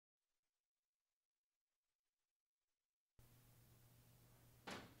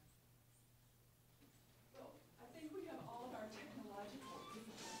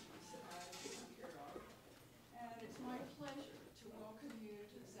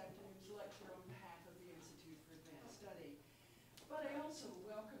But I also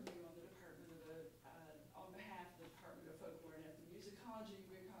welcome you on on behalf of the Department of Folklore and Ethnomusicology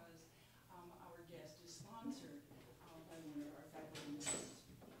because our guest is sponsored by one of our faculty members.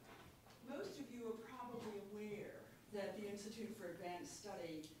 Most of you are probably aware that the Institute for Advanced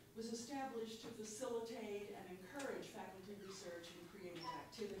Study was established to facilitate and encourage faculty research and creative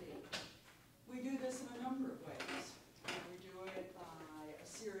activity. We do this in a number of ways. We do it by a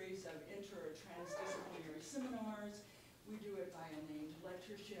series of inter- or transdisciplinary seminars. We do it by a named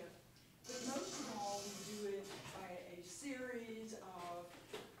lectureship. But most of all, we do it by a series of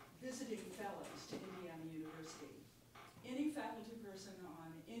visiting fellows to Indiana University. Any faculty person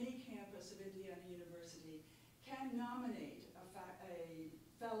on any campus of Indiana University can nominate a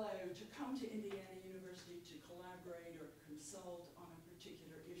fellow to come to Indiana University to collaborate or consult on a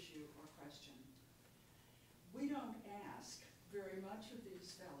particular issue or question. We don't ask very much of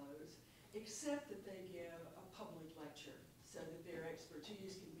these fellows, except that they give a public lecture so that their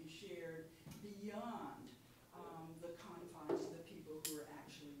expertise can be shared beyond the confines of the people who are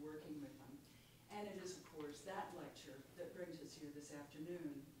actually working with them. And it is, of course, that lecture that brings us here this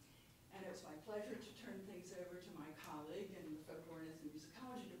afternoon. And it's my pleasure to turn things over to my colleague in the Folklore and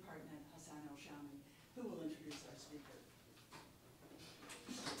Ethnomusicology Department, Hassan El-Shami, who will introduce our speaker.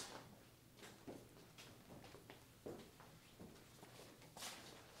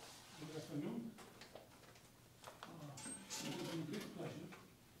 Good afternoon. It is a great pleasure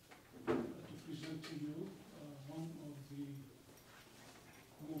to present to you one of the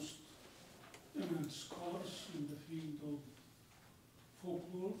most eminent scholars in the field of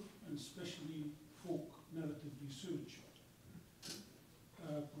folklore and especially folk narrative research.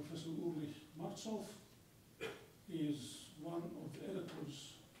 Professor Ulrich Marzolph is one of the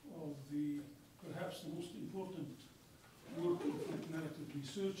editors of perhaps the most important work in folk narrative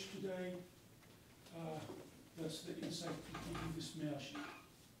research today. That's the Encyclopedia des Märchen,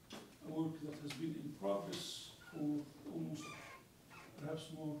 a work that has been in progress for almost perhaps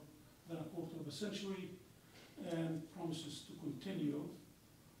more than a quarter of a century and promises to continue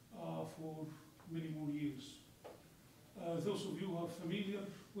for many more years. Those of you who are familiar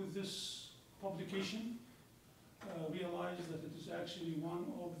with this publication realize that it is actually one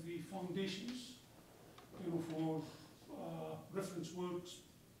of the foundations, for reference works,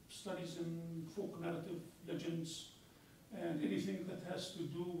 studies in folk narrative, legends, and anything that has to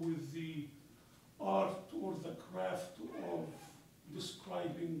do with the art or the craft of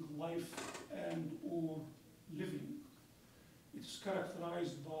describing life and or living. It's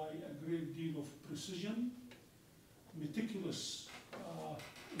characterized by a great deal of precision, meticulous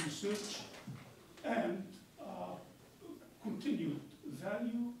research, and continued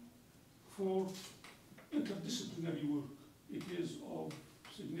value for interdisciplinary work. It is of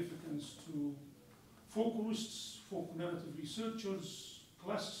significance to folklorists, folk narrative researchers,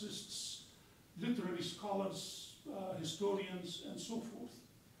 classicists, literary scholars, historians, and so forth.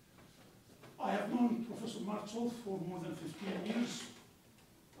 I have known Professor Marzolph for more than 15 years.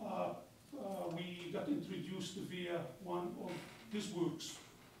 We got introduced via one of his works.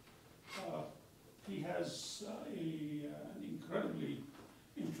 He has an incredibly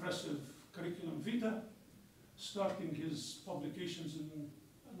impressive curriculum vitae, starting his publications in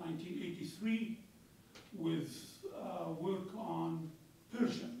 1983 with work on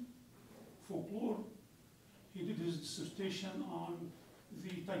Persian folklore. He did his dissertation on the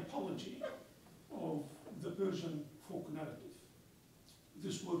typology of the Persian folk narrative.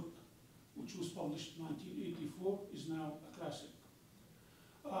 This work, which was published in 1984, is now a classic.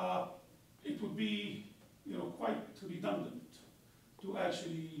 It would be, quite redundant to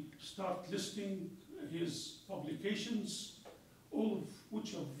actually start listing his publications, all of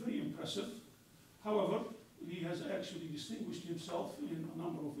which are very impressive. However, he has actually distinguished himself in a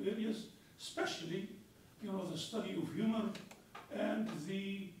number of areas, especially, the study of humor and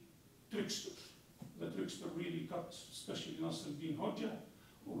the trickster. The trickster really cuts, especially Nasr al-Din Hoxha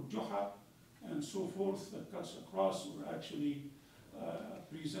or Juha and so forth, that cuts across or actually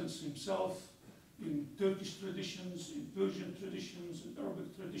presents himself in Turkish traditions, in Persian traditions, in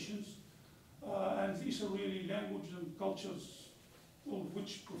Arabic traditions. And these are really language and cultures, all of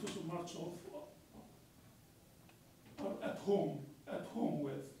which Professor Marzolph are at home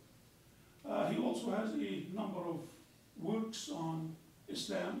with. He also has a number of works on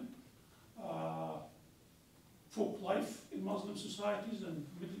Islam, folk life in Muslim societies and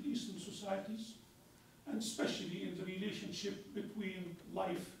Middle Eastern societies, and especially in the relationship between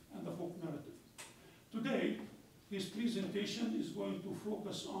life and the folk narrative. Today, his presentation is going to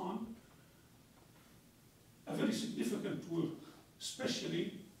focus on a very significant work,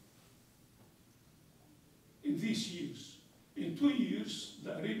 especially in these years, In 2 years,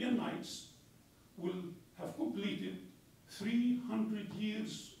 the Arabian Nights will have completed 300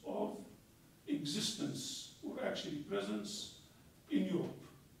 years of existence, or actually presence, in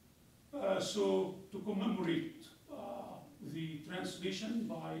Europe. So to commemorate the translation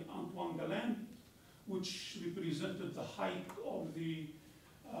by Antoine Galland, which represented the height of the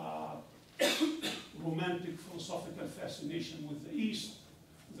romantic philosophical fascination with the East,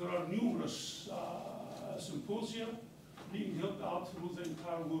 there are numerous symposia being held out through the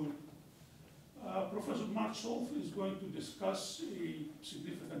entire world. Professor Marzolph is going to discuss a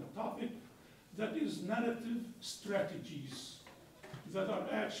significant topic that is narrative strategies that are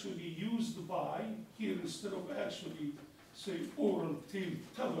actually used by, here instead of actually, say, oral tale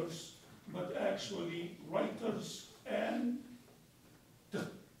tellers, but actually writers and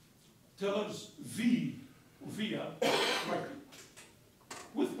tellers via writing,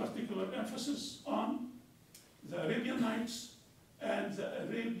 with particular emphasis on the Arabian Nights and the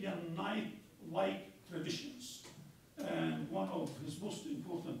Arabian Night-like traditions. And one of his most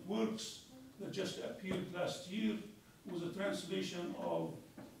important works that just appeared last year was a translation of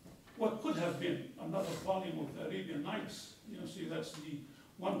what could have been another volume of the Arabian Nights. You know, see, that's the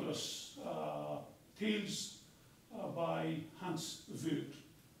wondrous tales by Hans Wöhr.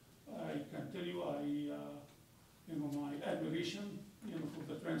 I can tell you, my admiration,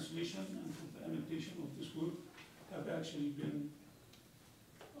 for the translation and for the annotation of this work have actually been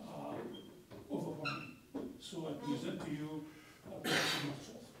overwhelming. So I present to you Professor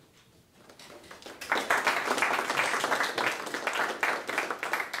Marzolph.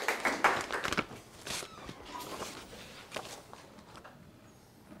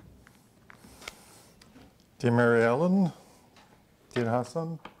 Dear Mary Ellen, dear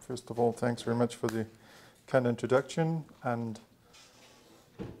Hassan, first of all, thanks very much for the kind introduction and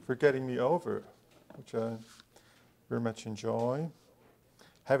for getting me over, which I very much enjoy,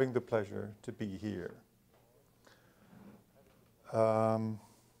 having the pleasure to be here.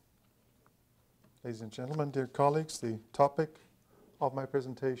 Ladies and gentlemen, dear colleagues, the topic of my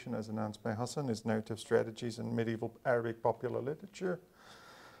presentation, as announced by Hassan, is Narrative Strategies in Medieval Arabic Popular Literature.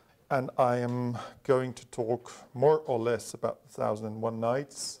 And I am going to talk more or less about the 1001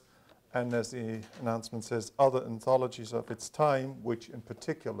 Nights, and as the announcement says, other anthologies of its time, which in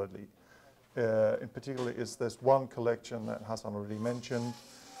particular is this one collection that Hassan already mentioned,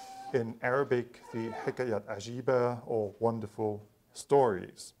 in Arabic, the Hikayat Ajiba, or Wonderful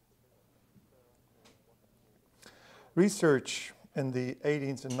Stories. Research in the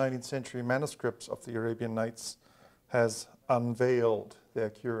 18th and 19th century manuscripts of the Arabian Nights has unveiled their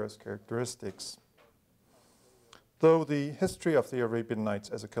curious characteristics. Though the history of the Arabian Nights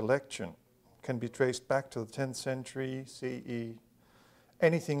as a collection can be traced back to the 10th century CE,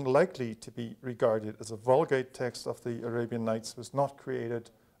 anything likely to be regarded as a Vulgate text of the Arabian Nights was not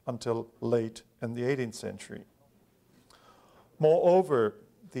created until late in the 18th century. Moreover,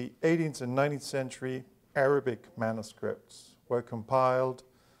 the 18th and 19th century Arabic manuscripts were compiled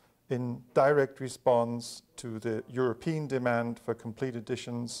in direct response to the European demand for complete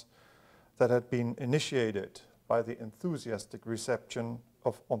editions that had been initiated by the enthusiastic reception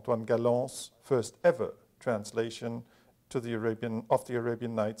of Antoine Galland's first ever translation of the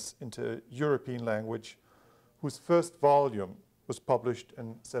Arabian Nights into European language, whose first volume was published in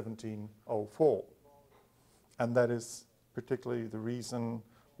 1704. And that is particularly the reason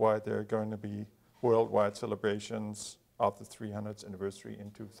why there are going to be worldwide celebrations of the 300th anniversary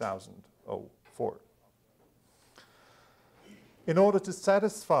in 2004. In order to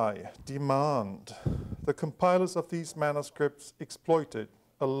satisfy demand, the compilers of these manuscripts exploited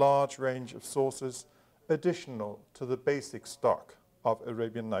a large range of sources additional to the basic stock of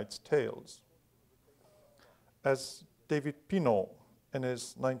Arabian Nights tales. As David Pinot, in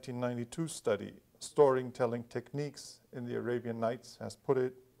his 1992 study, Storytelling Techniques in the Arabian Nights, has put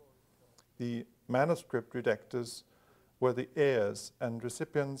it, the manuscript redactors were the heirs and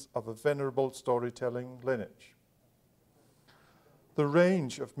recipients of a venerable storytelling lineage. The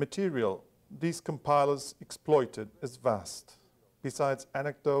range of material these compilers exploited is vast, besides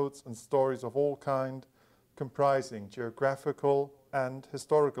anecdotes and stories of all kinds, comprising geographical and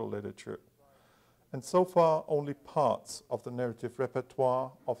historical literature. And so far, only parts of the narrative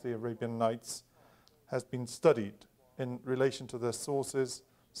repertoire of the Arabian Nights has been studied in relation to their sources,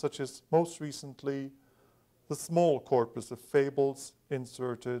 such as most recently the small corpus of fables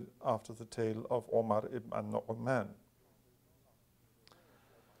inserted after the tale of Omar ibn al-Nu'man.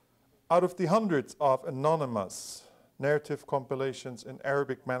 Out of the hundreds of anonymous narrative compilations in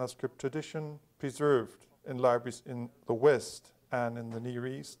Arabic manuscript tradition preserved in libraries in the West and in the Near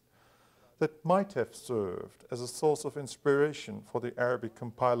East, that might have served as a source of inspiration for the Arabic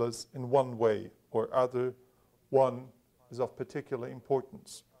compilers in one way or other. One is of particular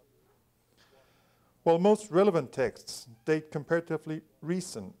importance. While most relevant texts date comparatively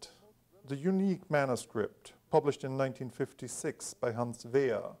recent, the unique manuscript published in 1956 by Hans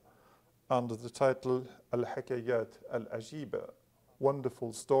Wehr under the title Al-Hikayat al-Ajiba,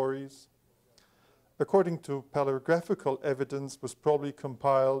 Wonderful Stories, according to paleographical evidence, was probably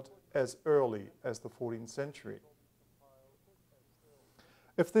compiled as early as the 14th century.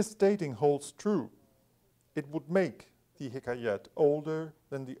 If this dating holds true, it would make the Hikayat older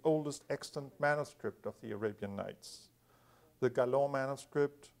than the oldest extant manuscript of the Arabian Nights, the Galland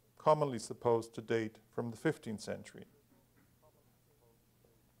manuscript, commonly supposed to date from the 15th century.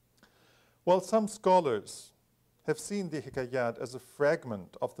 While some scholars have seen the Hikayat as a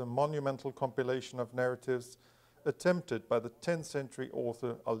fragment of the monumental compilation of narratives attempted by the 10th century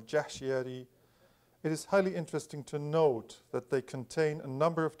author Al-Jahshiyari, it is highly interesting to note that they contain a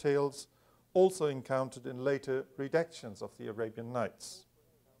number of tales also encountered in later redactions of the Arabian Nights.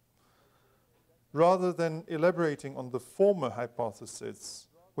 Rather than elaborating on the former hypothesis,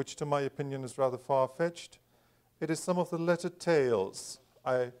 which to my opinion is rather far-fetched, it is some of the latter tales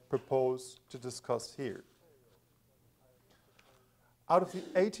I propose to discuss here. Out of the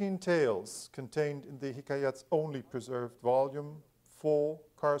 18 tales contained in the Hikayat's only preserved volume, 4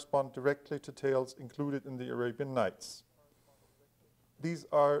 correspond directly to tales included in the Arabian Nights. These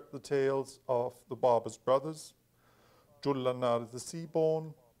are the tales of the Barber's brothers, Jullanar the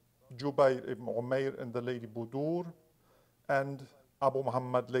Seaborn, Jubayr ibn Umayr and the Lady Budur, and Abu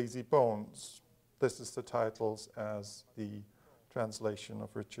Muhammad Lazy Bones. This is the titles as the translation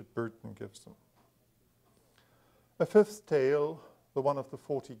of Richard Burton gives them. A fifth tale, the one of the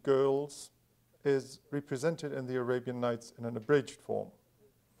 40 girls, is represented in the Arabian Nights in an abridged form.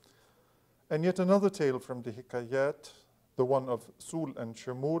 And yet another tale from the Hikayat, the one of Sul and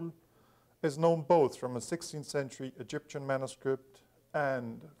Shamul, is known both from a 16th century Egyptian manuscript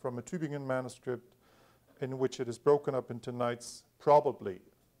and from a Tübingen manuscript in which it is broken up into nights, probably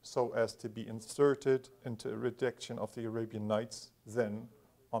so as to be inserted into a redaction of the Arabian Nights then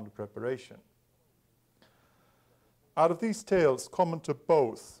under preparation. Out of these tales common to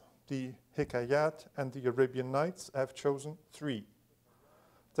both the Hikayat and the Arabian Nights, I have chosen 3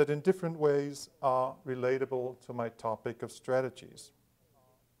 that in different ways are relatable to my topic of strategies.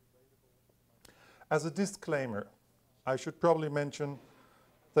 As a disclaimer, I should probably mention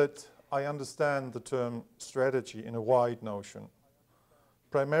that I understand the term strategy in a wide notion,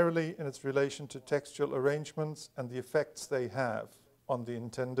 primarily in its relation to textual arrangements and the effects they have on the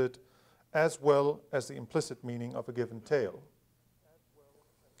intended as well as the implicit meaning of a given tale.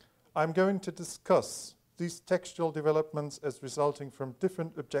 I'm going to discuss these textual developments as resulting from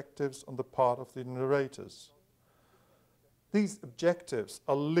different objectives on the part of the narrators. These objectives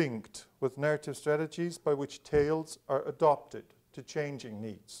are linked with narrative strategies by which tales are adopted to changing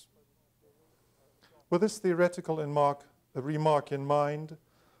needs. With this theoretical remark in mind,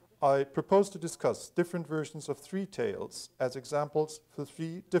 I propose to discuss different versions of 3 tales as examples for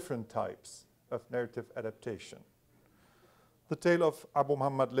 3 different types of narrative adaptation. The tale of Abu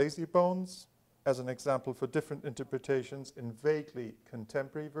Muhammad Lazybones as an example for different interpretations in vaguely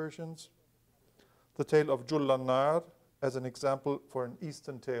contemporary versions. The tale of Jullanar as an example for an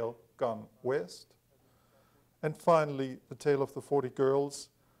Eastern tale gone west. And finally, the tale of the 40 girls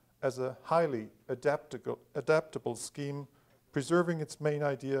as a highly adaptable scheme, preserving its main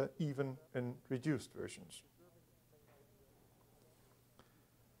idea even in reduced versions.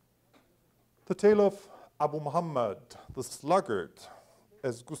 The tale of Abu Muhammad, the Sluggard,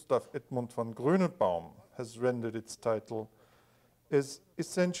 as Gustav Edmund von Grönebaum has rendered its title, is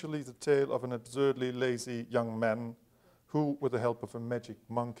essentially the tale of an absurdly lazy young man who, with the help of a magic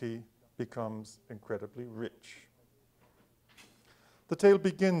monkey, becomes incredibly rich. The tale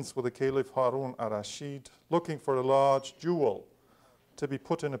begins with the Caliph Harun al-Rashid looking for a large jewel to be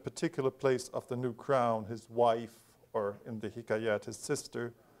put in a particular place of the new crown his wife, or in the Hikayat, his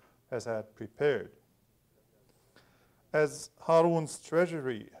sister, has had prepared. As Harun's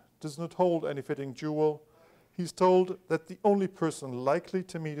treasury does not hold any fitting jewel, he's told that the only person likely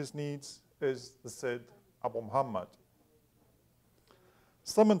to meet his needs is the said Abu Muhammad.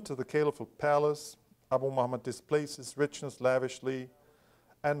 Summoned to the caliphal palace, Abu Muhammad displays his richness lavishly,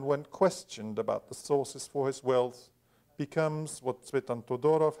 and when questioned about the sources for his wealth, becomes what Tsvetan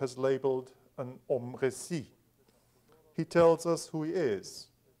Todorov has labeled an homme récit. He tells us who he is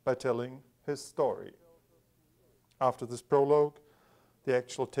by telling his story. After this prologue, the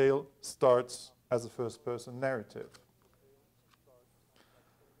actual tale starts as a first-person narrative.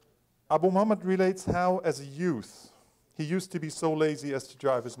 Abu Muhammad relates how, as a youth, he used to be so lazy as to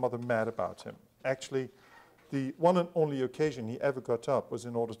drive his mother mad about him. Actually, the one and only occasion he ever got up was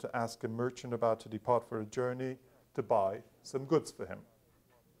in order to ask a merchant about to depart for a journey to buy some goods for him.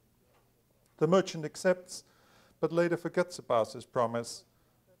 The merchant accepts, but later forgets about his promise,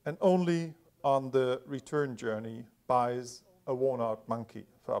 and only on the return journey buys a worn-out monkey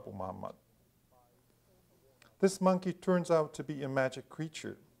for Abu Muhammad. This monkey turns out to be a magic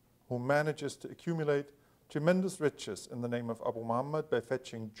creature who manages to accumulate tremendous riches in the name of Abu Muhammad by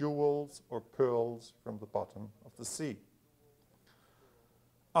fetching jewels or pearls from the bottom of the sea.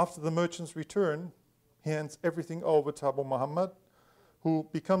 After the merchant's return, he hands everything over to Abu Muhammad, who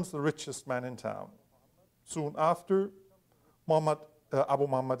becomes the richest man in town. Soon after, Abu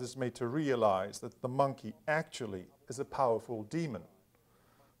Muhammad is made to realize that the monkey actually is a powerful demon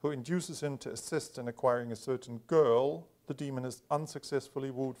who induces him to assist in acquiring a certain girl the demon has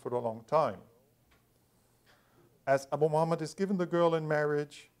unsuccessfully wooed for a long time. As Abu Muhammad is given the girl in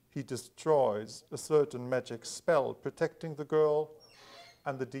marriage, he destroys a certain magic spell protecting the girl,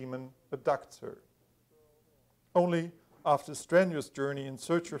 and the demon abducts her. Only after a strenuous journey in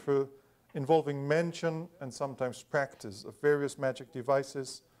search of her, involving mention and sometimes practice of various magic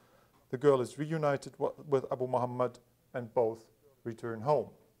devices, the girl is reunited with Abu Muhammad and both return home.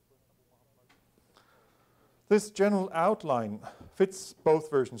 This general outline fits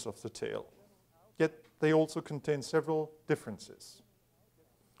both versions of the tale, yet they also contain several differences.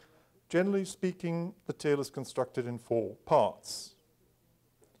 Generally speaking, the tale is constructed in 4 parts.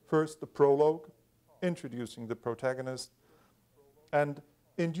 First, the prologue, introducing the protagonist and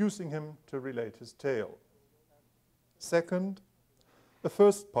inducing him to relate his tale. Second, the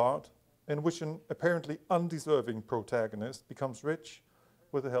first part, in which an apparently undeserving protagonist becomes rich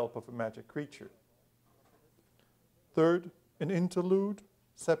with the help of a magic creature. Third, an interlude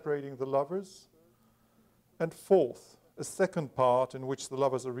separating the lovers. And fourth, a second part in which the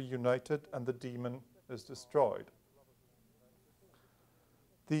lovers are reunited and the demon is destroyed.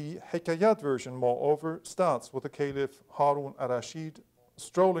 The Hikayat version, moreover, starts with the Caliph Harun al-Rashid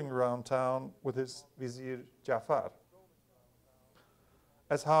strolling around town with his vizier Jafar.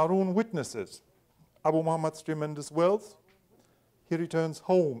 As Harun witnesses Abu Muhammad's tremendous wealth, he returns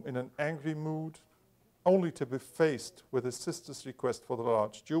home in an angry mood, only to be faced with his sister's request for the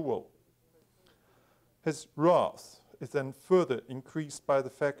large jewel. His wrath is then further increased by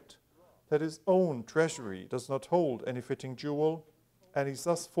the fact that his own treasury does not hold any fitting jewel, and he's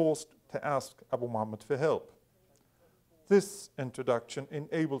thus forced to ask Abu Muhammad for help. This introduction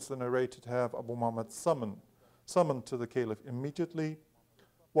enables the narrator to have Abu Muhammad summoned to the Caliph immediately,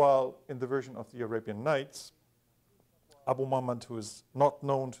 while in the version of the Arabian Nights, Abu Muhammad, who is not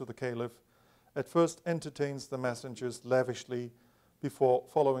known to the Caliph, at first entertains the messengers lavishly before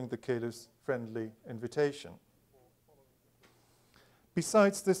following the Caliph's friendly invitation.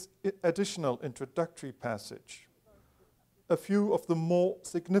 Besides this additional introductory passage, a few of the more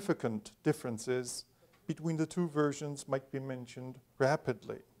significant differences between the 2 versions might be mentioned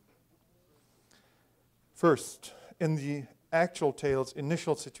rapidly. First, in the actual tale's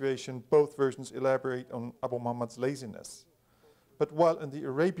initial situation, both versions elaborate on Abu Muhammad's laziness. But while in the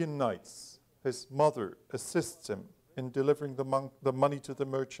Arabian Nights, his mother assists him in delivering the money to the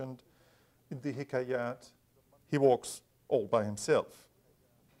merchant, in the Hikayat, he walks all by himself.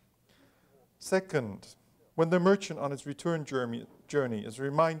 Second, when the merchant on his return journey is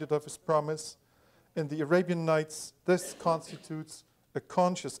reminded of his promise, in the Arabian Nights, this constitutes a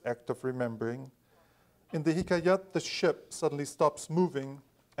conscious act of remembering. In the Hikayat, the ship suddenly stops moving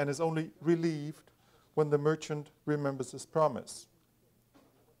and is only relieved when the merchant remembers his promise.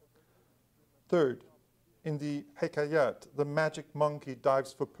 Third, in the Hikayat, the magic monkey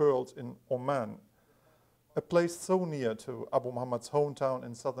dives for pearls in Oman, a place so near to Abu Muhammad's hometown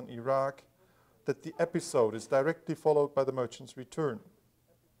in southern Iraq that the episode is directly followed by the merchant's return.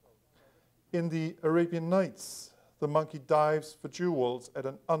 In the Arabian Nights, the monkey dives for jewels at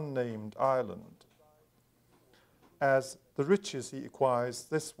an unnamed island. As the riches he acquires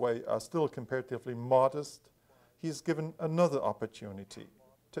this way are still comparatively modest, he is given another opportunity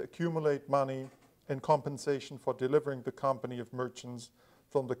to accumulate money in compensation for delivering the company of merchants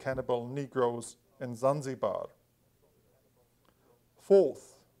from the cannibal Negroes in Zanzibar.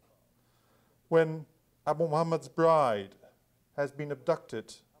 Fourth, when Abu Muhammad's bride has been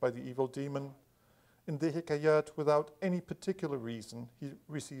abducted by the evil demon, in the Hikayat, without any particular reason, he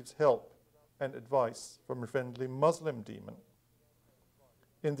receives help and advice from a friendly Muslim demon.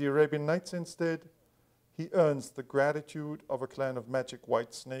 In the Arabian Nights instead, he earns the gratitude of a clan of magic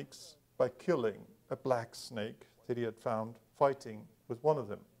white snakes by killing a black snake that he had found fighting with one of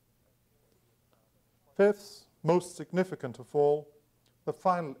them. Fifth, most significant of all, the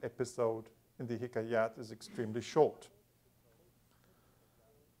final episode in the Hikayat is extremely short.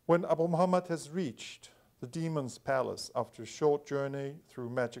 When Abu Muhammad has reached the demon's palace after a short journey through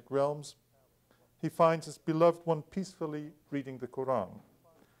magic realms, he finds his beloved one peacefully reading the Quran,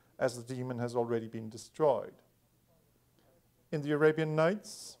 as the demon has already been destroyed. In the Arabian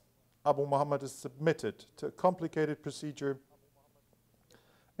Nights, Abu Muhammad is submitted to a complicated procedure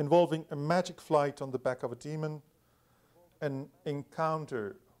involving a magic flight on the back of a demon, an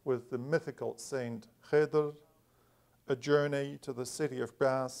encounter with the mythical saint Khidr, a journey to the city of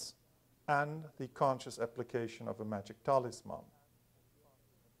brass, and the conscious application of a magic talisman.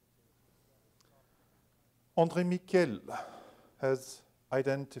 André Miquel has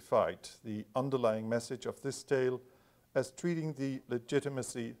identified the underlying message of this tale as treating the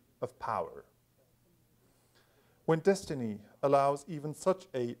legitimacy of power. When destiny allows even such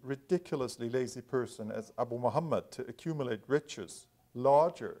a ridiculously lazy person as Abu Muhammad to accumulate riches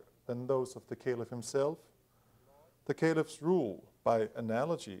larger than those of the caliph himself, the caliph's rule, by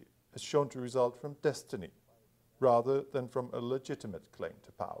analogy, is shown to result from destiny rather than from a legitimate claim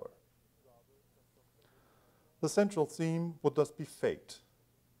to power. The central theme would thus be fate,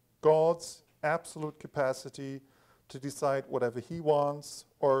 God's absolute capacity to decide whatever he wants,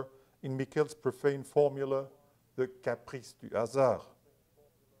 or in Miquel's profane formula, the caprice du hasard.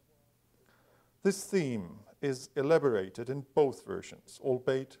 This theme is elaborated in both versions,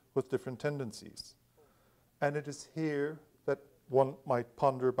 albeit with different tendencies. And it is here that one might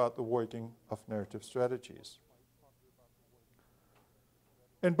ponder about the working of narrative strategies.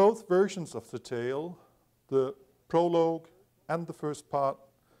 In both versions of the tale, the prologue and the first part,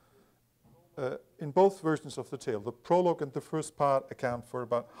 in both versions of the tale, the prologue and the first part account for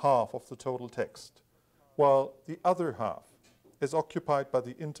about half of the total text, while the other half is occupied by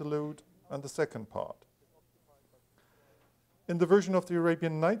the interlude and the second part. In the version of the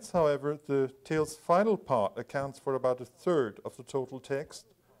Arabian Nights, however, the tale's final part accounts for about a third of the total text,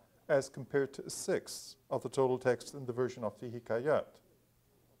 as compared to a sixth of the total text in the version of the Hikayat.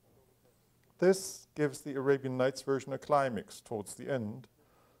 This gives the Arabian Nights version a climax towards the end,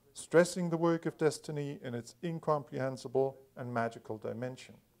 stressing the work of destiny in its incomprehensible and magical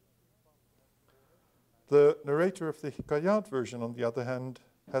dimension. The narrator of the Hikayat version, on the other hand,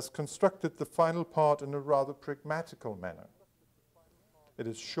 has constructed the final part in a rather pragmatical manner. It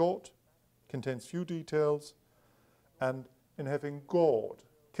is short, contains few details, and in having God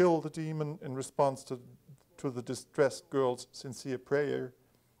kill the demon in response to the distressed girl's sincere prayer,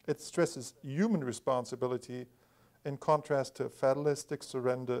 it stresses human responsibility in contrast to a fatalistic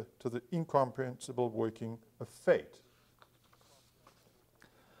surrender to the incomprehensible working of fate.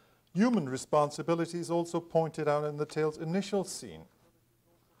 Human responsibility is also pointed out in the tale's initial scene.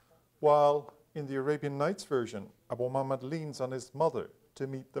 While in the Arabian Nights version, Abu Muhammad leans on his mother to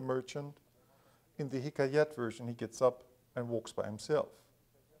meet the merchant, in the Hikayat version he gets up and walks by himself.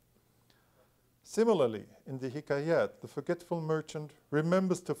 Similarly, in the Hikayat, the forgetful merchant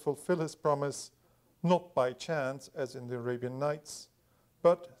remembers to fulfill his promise not by chance, as in the Arabian Nights,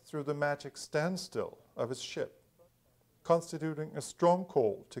 but through the magic standstill of his ship, constituting a strong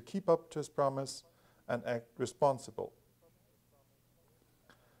call to keep up to his promise and act responsible.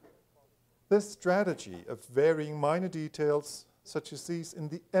 This strategy of varying minor details, such as these, in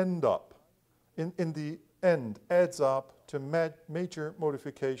the end adds up to major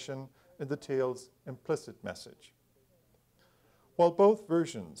modification in the tale's implicit message. While both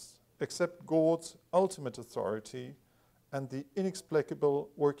versions accept God's ultimate authority and the inexplicable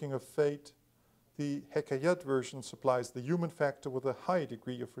working of fate, the Hikayat version supplies the human factor with a high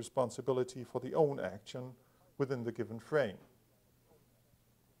degree of responsibility for the own action within the given frame.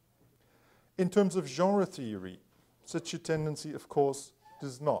 In terms of genre theory, such a tendency, of course,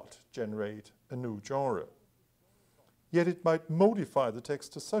 does not generate a new genre. Yet it might modify the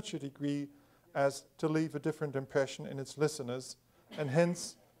text to such a degree as to leave a different impression in its listeners and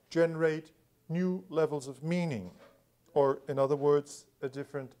hence generate new levels of meaning, or in other words, a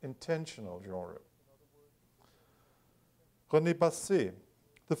different intentional genre. René Basset,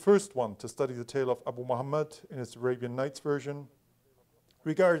 the first one to study the tale of Abu Muhammad in its Arabian Nights version,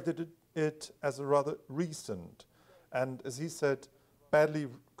 regarded it as a rather recent and, as he said, badly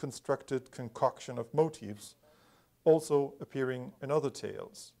constructed concoction of motifs, also appearing in other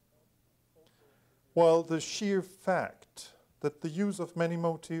tales. While the sheer fact that the use of many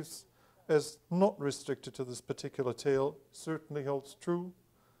motifs is not restricted to this particular tale certainly holds true,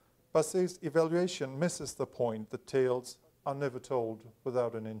 Basset's evaluation misses the point that tales are never told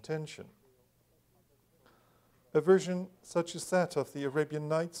without an intention. A version such as that of the Arabian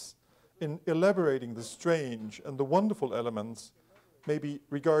Nights in elaborating the strange and the wonderful elements, may be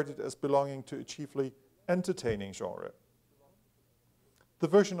regarded as belonging to a chiefly entertaining genre. The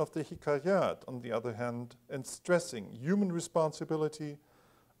version of the hikayat, on the other hand, in stressing human responsibility,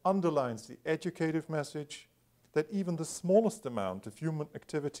 underlines the educative message that even the smallest amount of human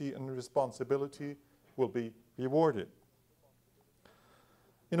activity and responsibility will be rewarded.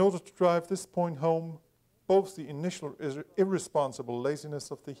 In order to drive this point home, both the initial irresponsible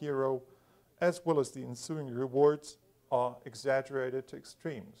laziness of the hero as well as the ensuing rewards are exaggerated to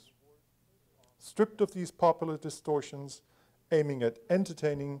extremes. Stripped of these popular distortions, aiming at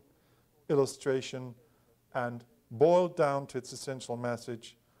entertaining illustration and boiled down to its essential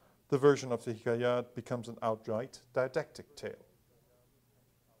message, the version of the hikayat becomes an outright didactic tale.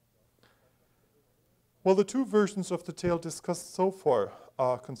 While the two versions of the tale discussed so far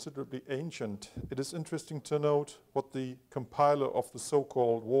are considerably ancient, it is interesting to note what the compiler of the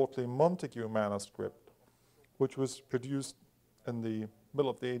so-called Wortley-Montagu manuscript, which was produced in the middle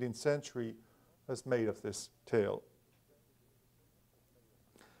of the 18th century, has made of this tale.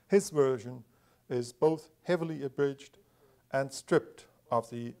 His version is both heavily abridged and stripped of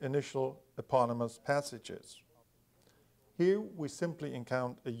the initial eponymous passages. Here we simply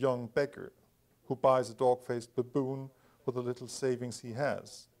encounter a young beggar who buys a dog-faced baboon with the little savings he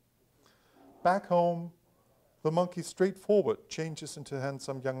has. Back home, the monkey straightforward changes into a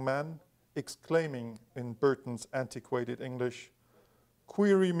handsome young man, exclaiming in Burton's antiquated English,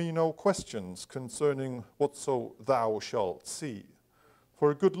 "Query me no questions concerning whatso thou shalt see,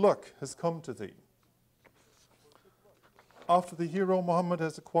 for good luck has come to thee." After the hero Muhammad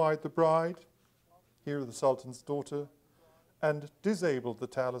has acquired the bride, here the Sultan's daughter, and disabled the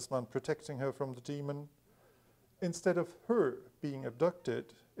talisman protecting her from the demon, instead of her being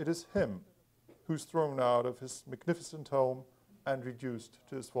abducted, it is him who's thrown out of his magnificent home and reduced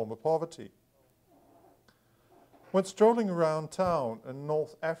to his former poverty. When strolling around town, a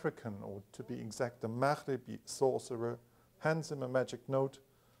North African, or to be exact, a Maghribi sorcerer, hands him a magic note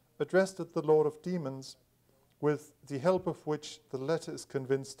addressed at the Lord of Demons, with the help of which the latter is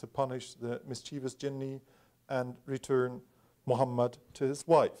convinced to punish the mischievous jinni and return Muhammad to his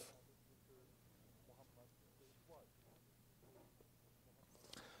wife.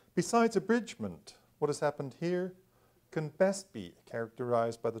 Besides abridgment, what has happened here can best be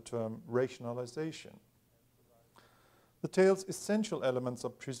characterized by the term rationalization. The tale's essential elements are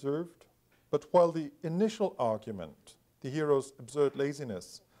preserved, but while the initial argument, the hero's absurd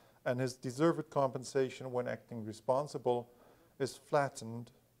laziness and his deserved compensation when acting responsible, is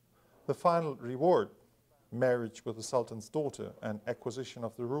flattened, the final reward, marriage with the Sultan's daughter and acquisition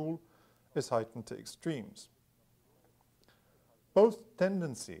of the rule, is heightened to extremes. Both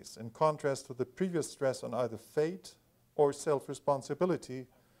tendencies, in contrast to the previous stress on either fate or self-responsibility,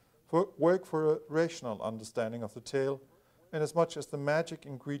 work for a rational understanding of the tale, inasmuch as the magic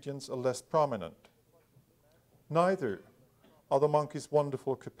ingredients are less prominent. Neither are the monkey's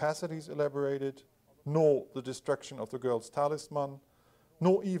wonderful capacities elaborated, nor the destruction of the girl's talisman,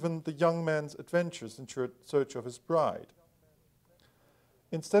 nor even the young man's adventures in search of his bride.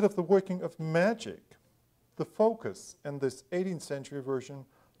 Instead of the working of magic, the focus in this 18th century version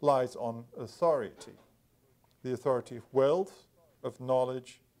lies on authority, the authority of wealth, of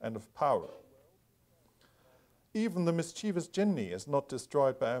knowledge, and of power. Even the mischievous jinni is not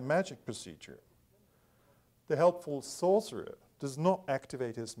destroyed by a magic procedure. The helpful sorcerer does not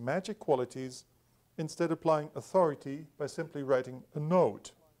activate his magic qualities, instead applying authority by simply writing a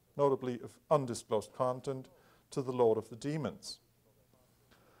note, notably of undisclosed content, to the Lord of the Demons.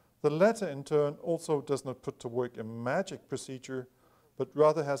 The latter, in turn, also does not put to work a magic procedure, but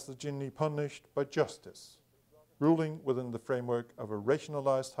rather has the jinni punished by justice, ruling within the framework of a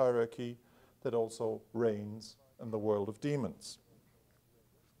rationalized hierarchy that also reigns in the world of demons.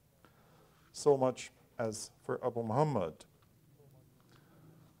 So much as for Abu Muhammad.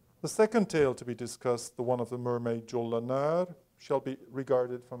 The second tale to be discussed, the one of the mermaid Jolanar, shall be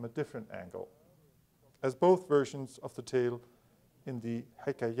regarded from a different angle, as both versions of the tale in the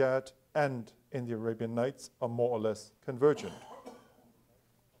Hikayat and in the Arabian Nights are more or less convergent.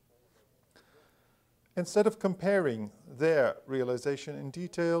 Instead of comparing their realization in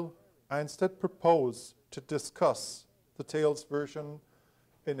detail, I instead propose to discuss the tale's version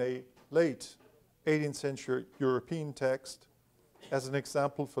in a late 18th century European text as an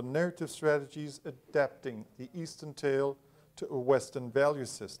example for narrative strategies adapting the Eastern tale to a Western value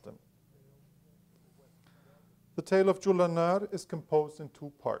system. The tale of Jolanar is composed in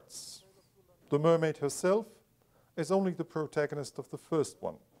two parts. The mermaid herself is only the protagonist of the first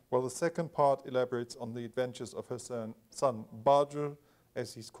one, while the second part elaborates on the adventures of her son Badr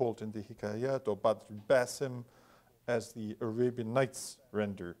as he's called in the Hikayat, or Badr al-Basim, as the Arabian Nights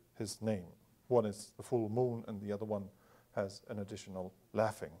render his name. One is the full moon, and the other one has an additional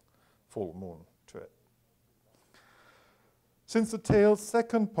laughing full moon to it. Since the tale's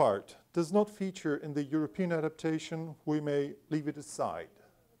second part does not feature in the European adaptation, we may leave it aside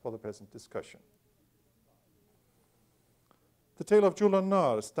for the present discussion. The tale of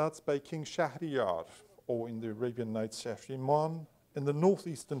Julanar starts by King Shahriyar, or in the Arabian Nights Shahriman, in the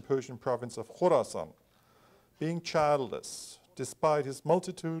northeastern Persian province of Khorasan, being childless despite his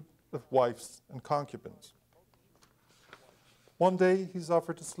multitude of wives and concubines. One day he's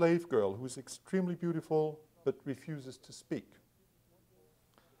offered a slave girl who is extremely beautiful but refuses to speak.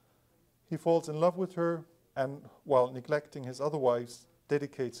 He falls in love with her and, while neglecting his other wives,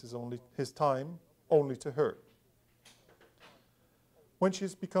 dedicates his time only to her. When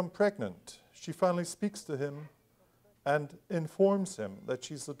she's become pregnant, she finally speaks to him and informs him that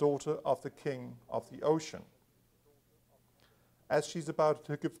she's the daughter of the king of the ocean. As she's about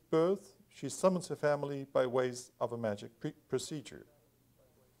to give birth, she summons her family by ways of a magic procedure.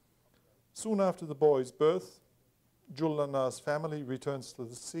 Soon after the boy's birth, Julanar's family returns to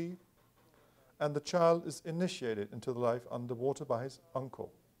the sea, and the child is initiated into the life underwater by his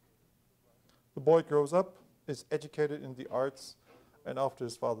uncle. The boy grows up, is educated in the arts, and after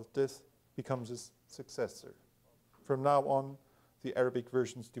his father's death, becomes his successor. From now on, the Arabic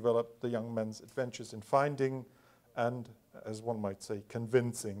versions develop the young man's adventures in finding and, as one might say,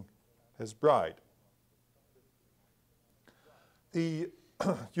 convincing his bride. The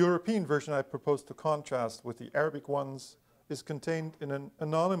European version I propose to contrast with the Arabic ones is contained in an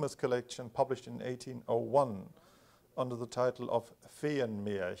anonymous collection published in 1801 under the title of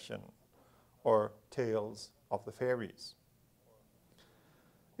Feenmärchen, or Tales of the Fairies.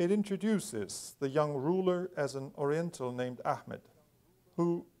 It introduces the young ruler as an Oriental named Ahmed,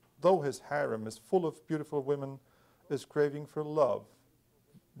 who, though his harem is full of beautiful women, is craving for love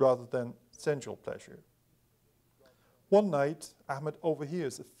rather than sensual pleasure. One night, Ahmed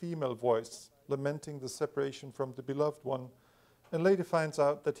overhears a female voice lamenting the separation from the beloved one, and later finds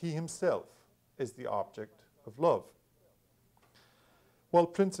out that he himself is the object of love. While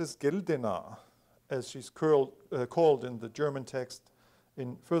Princess Geldena, as she's called in the German text,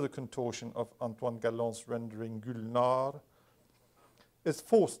 in further contortion of Antoine Gallant's rendering Gulnar, is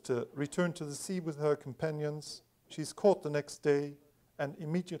forced to return to the sea with her companions, she's caught the next day and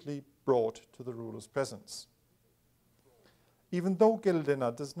immediately brought to the ruler's presence. Even though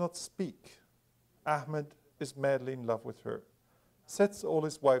Geldena does not speak, Ahmed is madly in love with her, sets all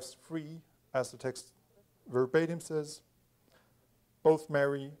his wives free, as the text verbatim says, both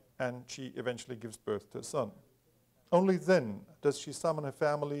marry, and she eventually gives birth to a son. Only then does she summon her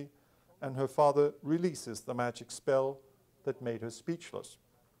family, and her father releases the magic spell that made her speechless.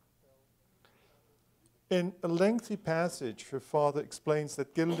 In a lengthy passage, her father explains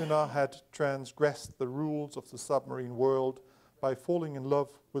that Geldena had transgressed the rules of the submarine world by falling in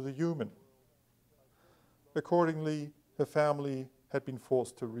love with a human. Accordingly, her family had been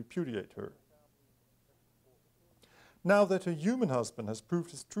forced to repudiate her. Now that her human husband has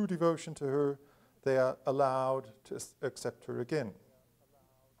proved his true devotion to her, they are allowed to accept her again.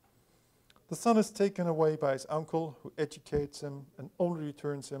 The son is taken away by his uncle, who educates him and only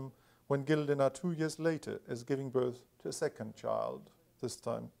returns him when Geldena 2 years later is giving birth to a second child, this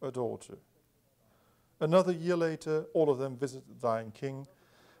time a daughter. Another year later, all of them visit the dying king,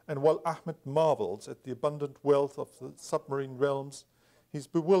 and while Ahmed marvels at the abundant wealth of the submarine realms, he's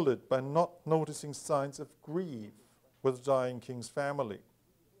bewildered by not noticing signs of grief with the dying king's family.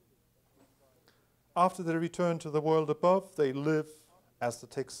 After they return to the world above, they live, as the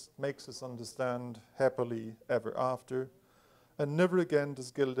text makes us understand, happily ever after, and never again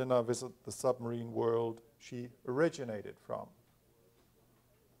does Geldena visit the submarine world she originated from.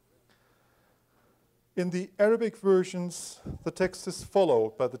 In the Arabic versions, the text is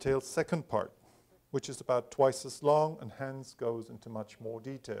followed by the tale's second part, which is about twice as long and hence goes into much more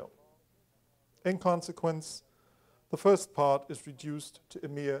detail. In consequence, the first part is reduced to a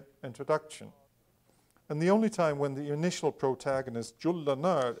mere introduction. And the only time when the initial protagonist,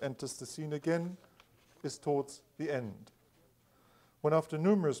 Julanar, enters the scene again is towards the end, when after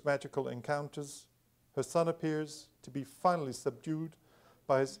numerous magical encounters, her son appears to be finally subdued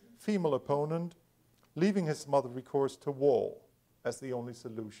by his female opponent, leaving his mother recourse to war as the only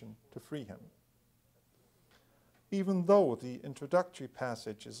solution to free him. Even though the introductory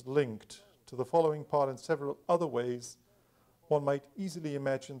passage is linked to the following part in several other ways, one might easily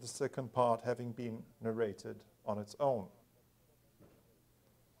imagine the second part having been narrated on its own.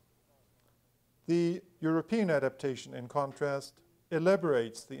 The European adaptation, in contrast,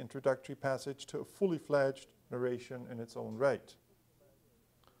 elaborates the introductory passage to a fully fledged narration in its own right.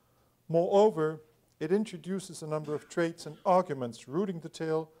 Moreover, it introduces a number of traits and arguments rooting the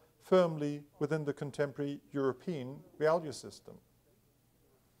tale firmly within the contemporary European value system.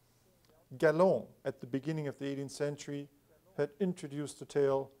 Galland, at the beginning of the 18th century, had introduced the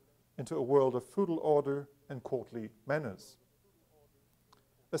tale into a world of feudal order and courtly manners.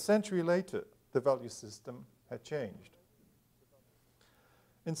 A century later, the value system had changed.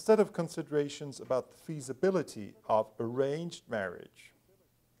 Instead of considerations about the feasibility of arranged marriage,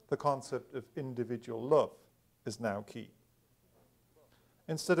 the concept of individual love is now key.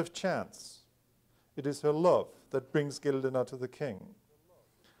 Instead of chance, it is her love that brings Gildena to the king.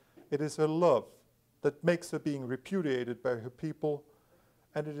 It is her love that makes her being repudiated by her people,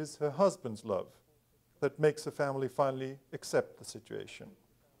 and it is her husband's love that makes her family finally accept the situation.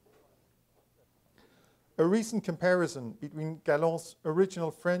 A recent comparison between Galland's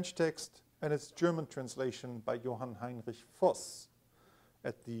original French text and its German translation by Johann Heinrich Voss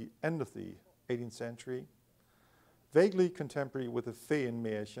at the end of the 18th century, vaguely contemporary with the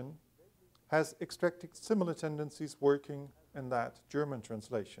Feenmärchen, has extracted similar tendencies working in that German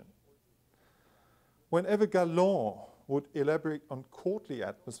translation. Whenever Galland would elaborate on courtly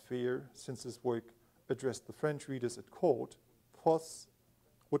atmosphere, since his work addressed the French readers at court, Voss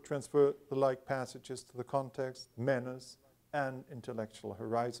would transfer the like passages to the context, manners, and intellectual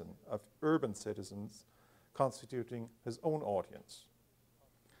horizon of urban citizens constituting his own audience.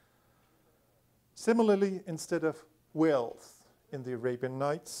 Similarly, instead of wealth in the Arabian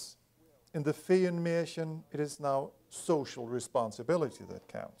Nights, in the Feenmärchen, it is now social responsibility that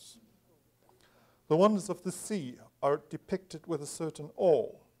counts. The wonders of the sea are depicted with a certain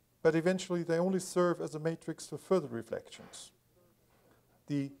awe, but eventually they only serve as a matrix for further reflections.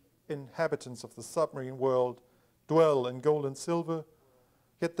 The inhabitants of the submarine world dwell in gold and silver,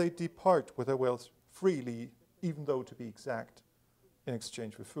 yet they depart with their wealth freely, even though, to be exact, in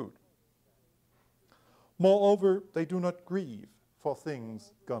exchange for food. Moreover, they do not grieve for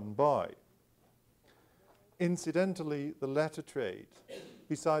things gone by. Incidentally, the latter trait,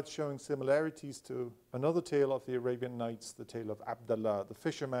 besides showing similarities to another tale of the Arabian Nights, the tale of Abdallah the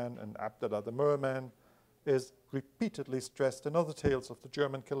fisherman and Abdallah the merman, is repeatedly stressed in other tales of the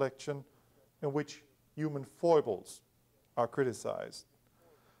German collection in which human foibles are criticized,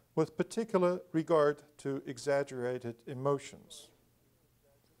 with particular regard to exaggerated emotions.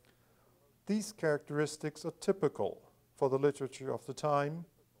 These characteristics are typical for the literature of the time,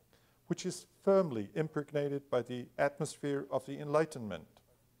 which is firmly impregnated by the atmosphere of the Enlightenment.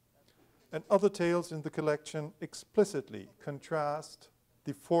 And other tales in the collection explicitly contrast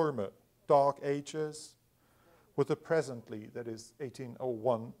the former Dark Ages with the presently, that is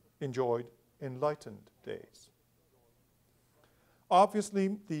 1801, enjoyed enlightened days.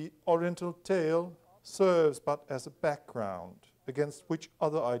 Obviously, the Oriental tale serves but as a background against which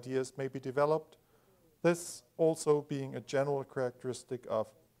other ideas may be developed, this also being a general characteristic of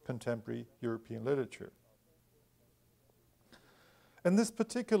contemporary European literature. In this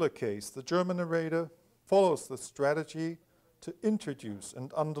particular case, the German narrator follows the strategy to introduce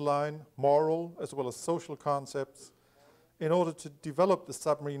and underline moral as well as social concepts in order to develop the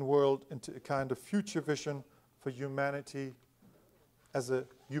submarine world into a kind of future vision for humanity as a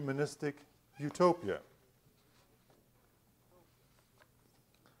humanistic utopia.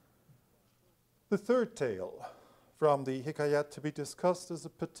 The third tale from the Hikayat to be discussed is a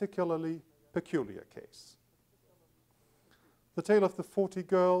particularly peculiar case. The tale of the 40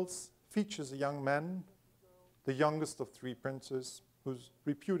 girls features a young man, the youngest of 3 princes, who's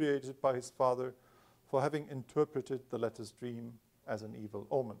repudiated by his father for having interpreted the letter's dream as an evil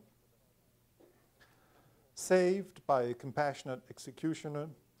omen. Saved by a compassionate executioner,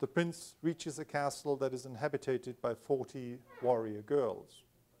 the prince reaches a castle that is inhabited by 40 warrior girls.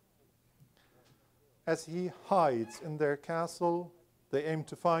 As he hides in their castle, they aim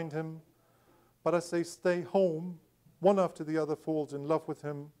to find him, but as they stay home, one after the other falls in love with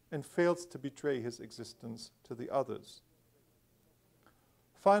him and fails to betray his existence to the others.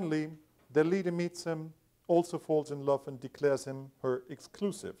 Finally, their leader meets him, also falls in love and declares him her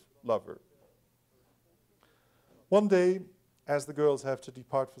exclusive lover. One day, as the girls have to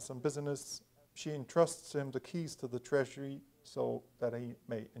depart for some business, she entrusts him the keys to the treasury so that he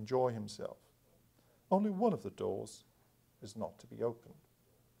may enjoy himself. Only one of the doors is not to be opened.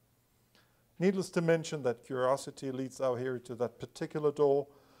 Needless to mention that curiosity leads our hero to that particular door,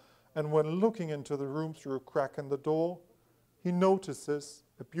 and when looking into the room through a crack in the door, he notices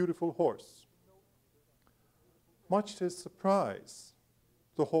a beautiful horse. Much to his surprise,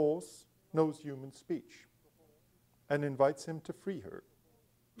 the horse knows human speech, and invites him to free her.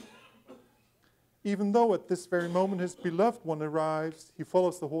 Even though at this very moment his beloved one arrives, he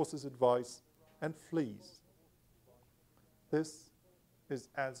follows the horse's advice and flees. This is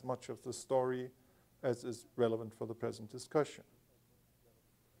as much of the story as is relevant for the present discussion.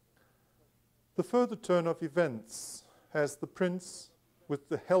 The further turn of events has the prince, with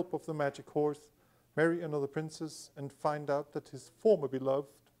the help of the magic horse, marry another princess and find out that his former beloved,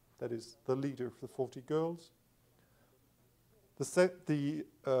 that is the leader of the 40 girls, the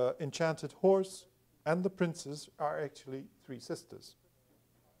enchanted horse and the princess are actually 3 sisters.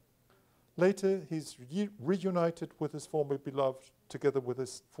 Later, he's reunited with his former beloved, together with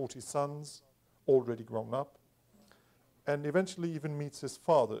his 40 sons, already grown up, and eventually even meets his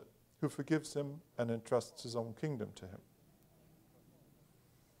father, who forgives him and entrusts his own kingdom to him.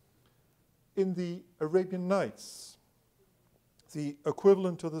 In the Arabian Nights, the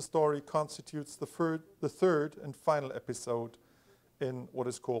equivalent to the story constitutes the third and final episode in what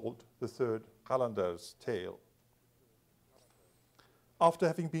is called the third Qalandar's tale. After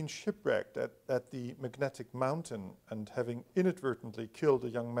having been shipwrecked at the Magnetic Mountain and having inadvertently killed a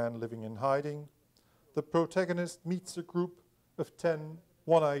young man living in hiding, the protagonist meets a group of 10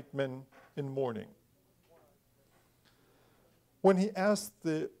 one-eyed men in mourning. When he asks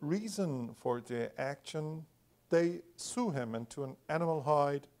the reason for their action, they sew him into an animal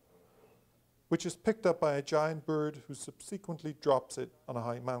hide, which is picked up by a giant bird who subsequently drops it on a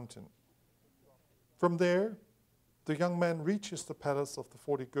high mountain. From there, the young man reaches the palace of the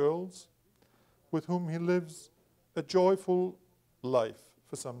 40 girls, with whom he lives a joyful life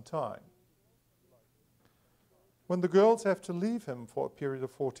for some time. When the girls have to leave him for a period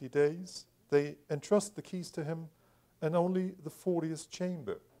of 40 days, they entrust the keys to him, and only the 40th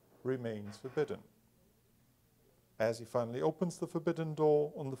chamber remains forbidden. As he finally opens the forbidden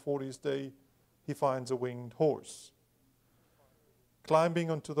door on the 40th day, he finds a winged horse. Climbing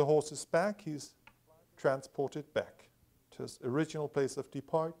onto the horse's back, he's transported back to his original place of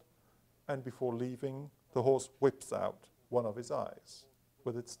depart, and before leaving, the horse whips out one of his eyes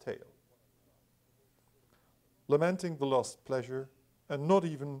with its tail. Lamenting the lost pleasure, and not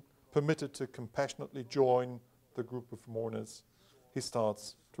even permitted to compassionately join the group of mourners, he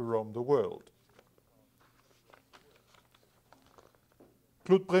starts to roam the world.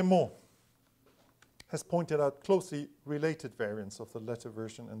 Claude Bremont has pointed out closely related variants of the latter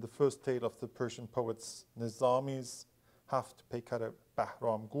version in the first tale of the Persian poets Nizami's Haft Peykar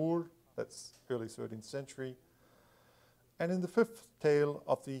Bahram Gur, that's early 13th century, and in the fifth tale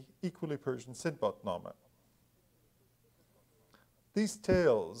of the equally Persian Sindbad-Nama. These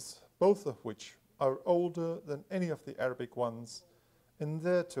tales, both of which are older than any of the Arabic ones, in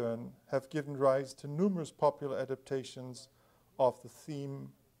their turn have given rise to numerous popular adaptations of the theme,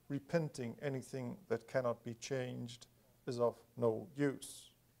 repenting anything that cannot be changed is of no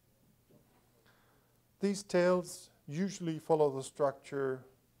use. These tales usually follow the structure: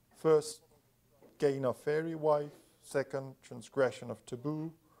 first, gain of fairy wife; second, transgression of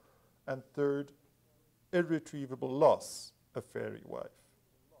taboo; and third, irretrievable loss of fairy wife.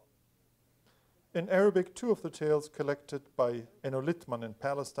 In Arabic, 2 of the tales collected by Eno Littmann in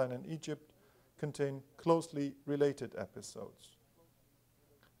Palestine and Egypt contain closely related episodes.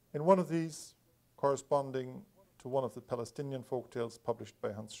 In one of these, corresponding to one of the Palestinian folktales published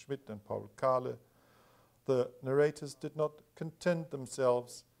by Hans Schmidt and Paul Kahle, the narrators did not content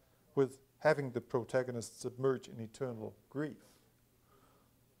themselves with having the protagonist submerge in eternal grief.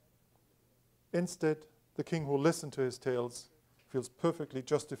 Instead, the king who listened to his tales feels perfectly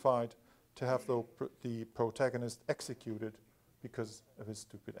justified to have the protagonist executed because of his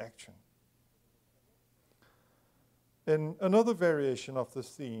stupid action. In another variation of the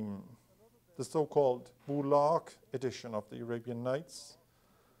theme, the so-called Bulaq edition of the Arabian Nights,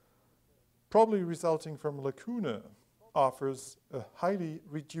 probably resulting from lacuna, offers a highly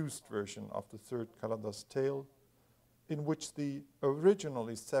reduced version of the third Qalandar's tale, in which the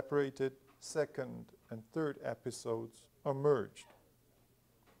originally separated second and third episodes are merged.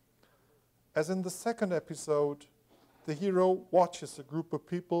 As in the second episode, the hero watches a group of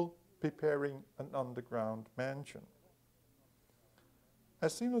people preparing an underground mansion.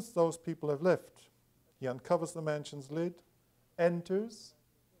 As soon as those people have left, he uncovers the mansion's lid, enters,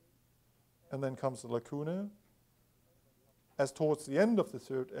 and then comes the lacuna, as towards the end of the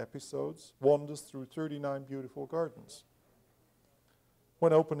third episode, wanders through 39 beautiful gardens.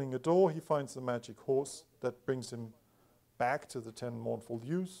 When opening a door, he finds the magic horse that brings him back to the 10 mournful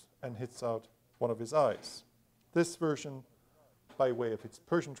youths and hits out one of his eyes. This version, by way of its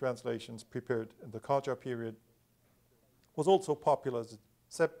Persian translations prepared in the Qajar period, was also popular as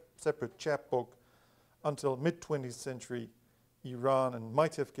a separate chapbook until mid-20th century Iran, and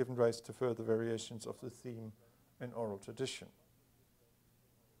might have given rise to further variations of the theme in oral tradition.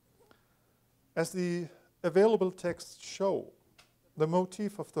 As the available texts show, the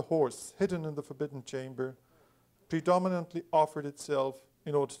motif of the horse hidden in the forbidden chamber predominantly offered itself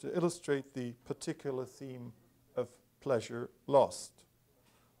in order to illustrate the particular theme of pleasure lost,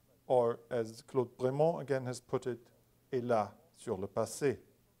 or as Claude Bremont again has put it, est là sur le passé.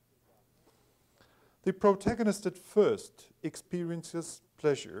 The protagonist at first experiences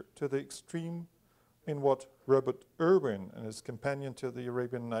pleasure to the extreme in what Robert Irwin and his companion to the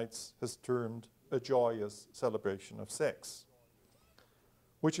Arabian Nights has termed a joyous celebration of sex,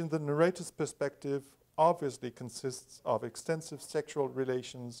 which in the narrator's perspective obviously consists of extensive sexual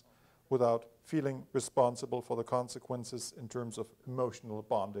relations without feeling responsible for the consequences in terms of emotional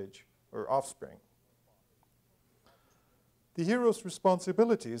bondage or offspring. The hero's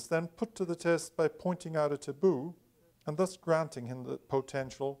responsibility is then put to the test by pointing out a taboo and thus granting him the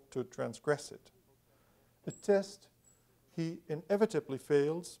potential to transgress it. A test he inevitably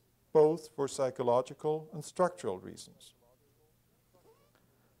fails, both for psychological and structural reasons.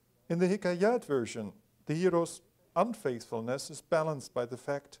 In the Hikayat version, the hero's unfaithfulness is balanced by the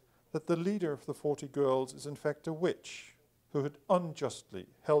fact that the leader of the 40 girls is in fact a witch who had unjustly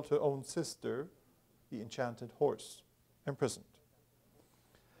held her own sister, the enchanted horse, imprisoned.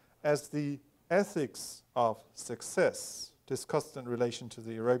 As the ethics of success discussed in relation to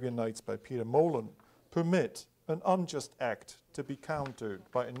the Arabian Nights by Peter Molen permit an unjust act to be countered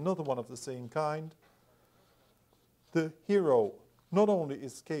by another one of the same kind, the hero not only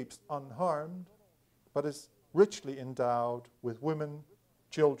escapes unharmed, but is richly endowed with women,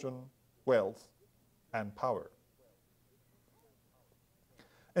 children, wealth, and power.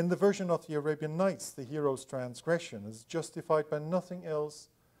 In the version of the Arabian Nights, the hero's transgression is justified by nothing else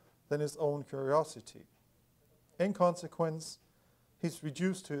than his own curiosity. In consequence, he's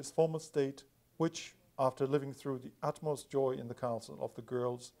reduced to his former state, which, after living through the utmost joy in the castle of the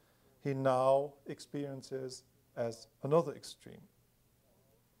girls, he now experiences as another extreme.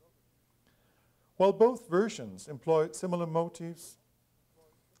 While both versions employ similar motifs,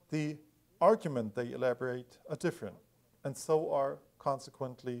 the argument they elaborate are different, and so are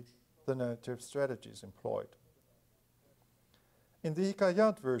consequently the narrative strategies employed. In the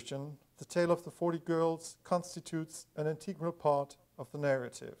Hikayat version, the tale of the 40 girls constitutes an integral part of the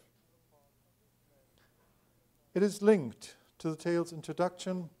narrative. It is linked to the tale's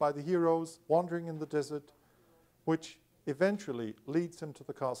introduction by the heroes wandering in the desert, which eventually leads him to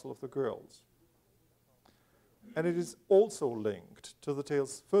the castle of the girls. And it is also linked to the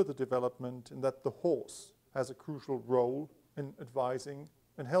tale's further development in that the horse has a crucial role in advising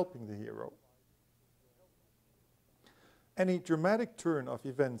and helping the hero. Any dramatic turn of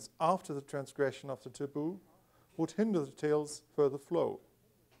events after the transgression of the taboo would hinder the tale's further flow.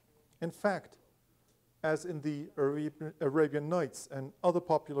 In fact, as in the Arabian Nights and other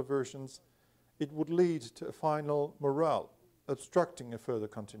popular versions, it would lead to a final morale, obstructing a further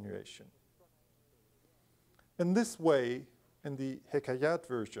continuation. In this way, in the Hikayat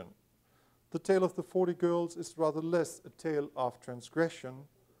version, the tale of the 40 girls is rather less a tale of transgression,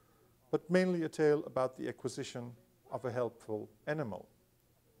 but mainly a tale about the acquisition of a helpful animal.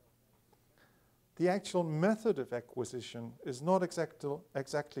 The actual method of acquisition is not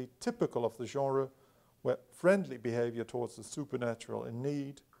exactly typical of the genre, where friendly behavior towards the supernatural in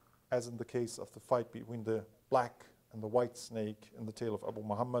need, as in the case of the fight between the black and the white snake in the tale of Abu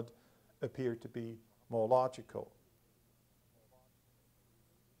Muhammad, appear to be more logical.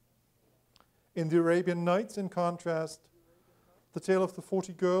 In the Arabian Nights, in contrast, the tale of the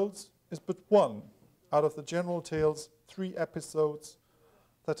 40 girls is but one out of the general tale's 3 episodes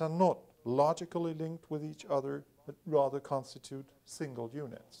that are not logically linked with each other, but rather constitute single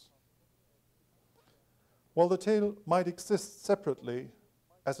units. While the tale might exist separately,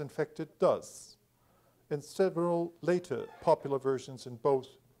 as in fact it does, in several later popular versions in both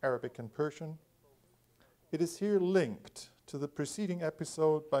Arabic and Persian, it is here linked to the preceding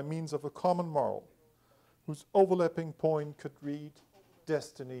episode by means of a common moral, whose overlapping point could read,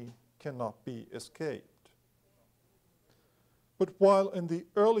 "Destiny cannot be escaped." But while in the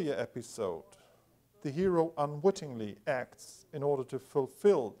earlier episode, the hero unwittingly acts in order to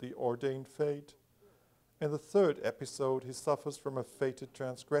fulfill the ordained fate, in the 3rd episode he suffers from a fated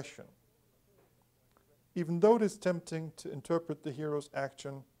transgression. Even though it is tempting to interpret the hero's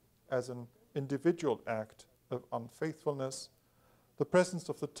action as an individual act of unfaithfulness, the presence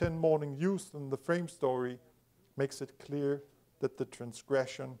of the 10 mourning youths in the frame story makes it clear that the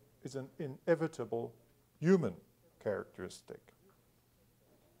transgression is an inevitable human characteristic.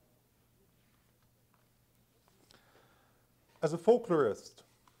 As a folklorist,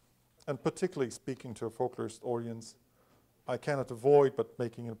 and particularly speaking to a folklorist audience, I cannot avoid but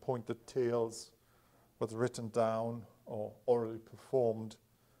making a point that tales, whether written down or orally performed,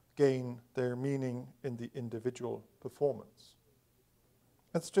 gain their meaning in the individual performance.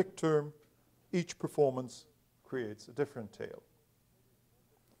 In strict term, each performance creates a different tale.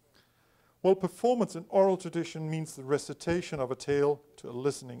 While performance in oral tradition means the recitation of a tale to a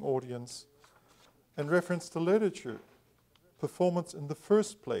listening audience, in reference to literature, performance in the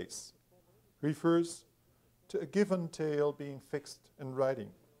first place refers to a given tale being fixed in writing,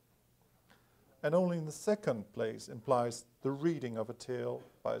 and only in the second place implies the reading of a tale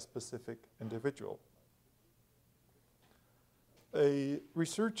by a specific individual. A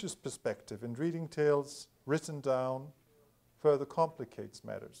researcher's perspective in reading tales written down further complicates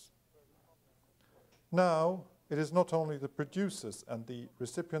matters. Now, it is not only the producer's and the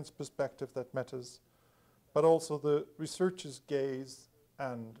recipient's perspective that matters, but also the researcher's gaze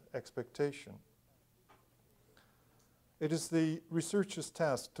and expectation. It is the researcher's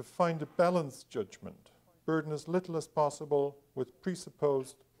task to find a balanced judgment, burden as little as possible with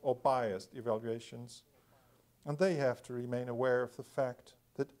presupposed or biased evaluations, and they have to remain aware of the fact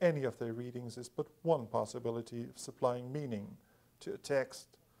that any of their readings is but one possibility of supplying meaning to a text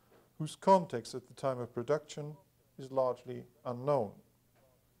whose context at the time of production is largely unknown.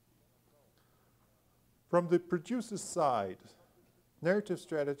 From the producer's side, narrative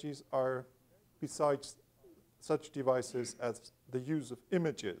strategies are, besides such devices as the use of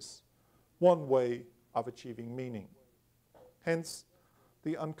images, one way of achieving meaning. Hence,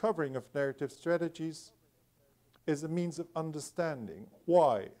 the uncovering of narrative strategies is a means of understanding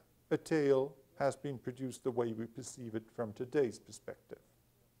why a tale has been produced the way we perceive it from today's perspective.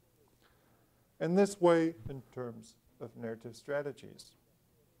 In this way, in terms of narrative strategies,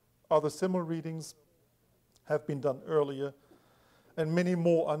 other similar readings have been done earlier, and many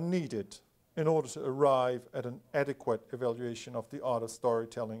more are needed in order to arrive at an adequate evaluation of the art of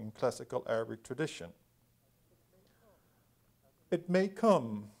storytelling in classical Arabic tradition. It may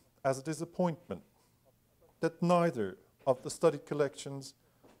come as a disappointment that neither of the studied collections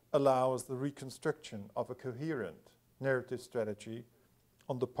allows the reconstruction of a coherent narrative strategy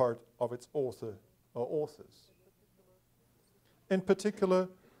on the part of its author or authors. In particular,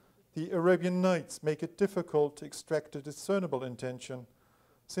 the Arabian Nights make it difficult to extract a discernible intention,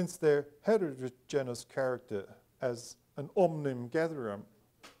 since their heterogeneous character as an omnium gatherer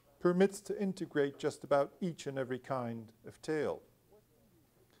permits to integrate just about each and every kind of tale.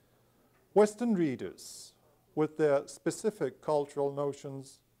 Western readers, with their specific cultural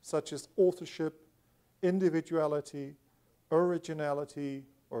notions such as authorship, individuality, originality,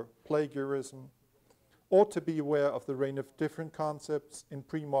 or plagiarism, ought to be aware of the reign of different concepts in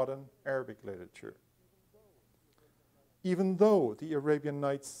pre-modern Arabic literature. Even though the Arabian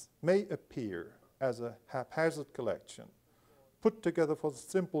Nights may appear as a haphazard collection, put together for the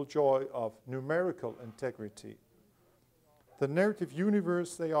simple joy of numerical integrity, the narrative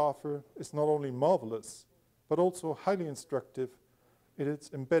universe they offer is not only marvelous, but also highly instructive in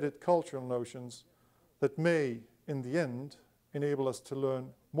its embedded cultural notions that may, in the end, enable us to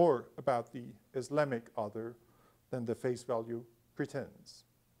learn more about the Islamic other than the face value pretends.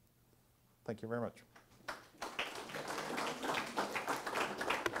 Thank you very much.